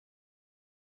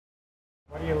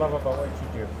What do you love about what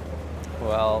you do?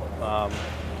 Well,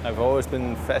 I've always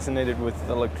been fascinated with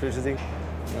electricity.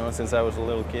 You know, since I was a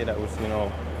little kid, I was,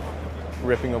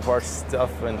 ripping apart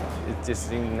stuff, and it just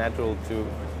seemed natural to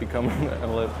become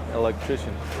an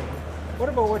electrician. What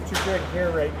about what you're doing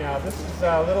here right now? This is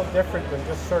a little different than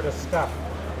just sort of stuff.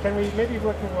 Maybe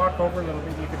we can walk over a little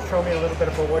bit. You can show me a little bit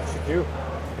about what you do.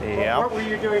 Yeah. What were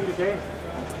you doing today?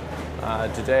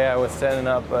 Today I was setting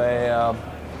up a.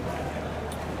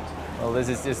 Well, this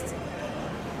is just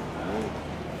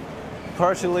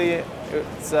partially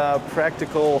it's a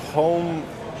practical home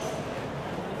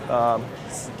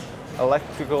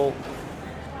electrical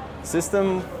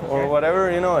system or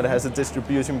whatever. It has a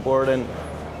distribution board and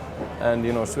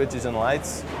switches and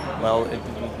lights. Well,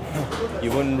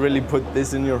 you wouldn't really put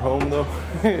this in your home though.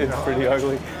 It's pretty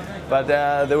ugly. But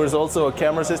there was also a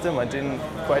camera system. I didn't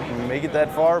quite make it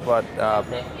that far, but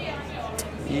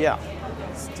yeah,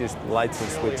 it's just lights and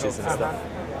switches and stuff.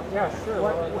 Yeah, sure.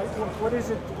 What is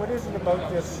it about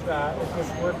this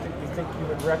work that you think you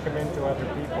would recommend to other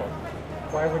people?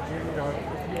 Why would you,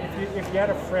 if you had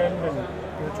a friend and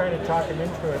you were trying to talk him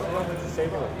into it, what would you say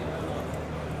to him?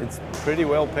 It's pretty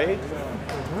well paid,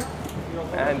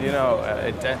 and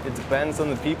it depends on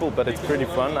the people, but it's pretty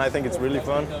fun. I think it's really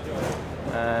fun,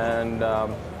 and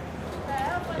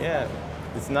yeah,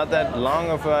 it's not that long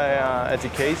of a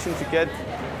education to get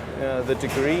the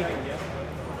degree,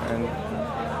 and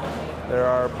there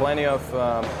are plenty of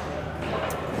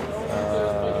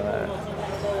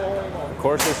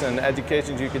courses and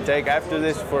educations you can take after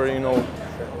this for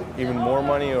even more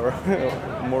money or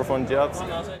more fun jobs.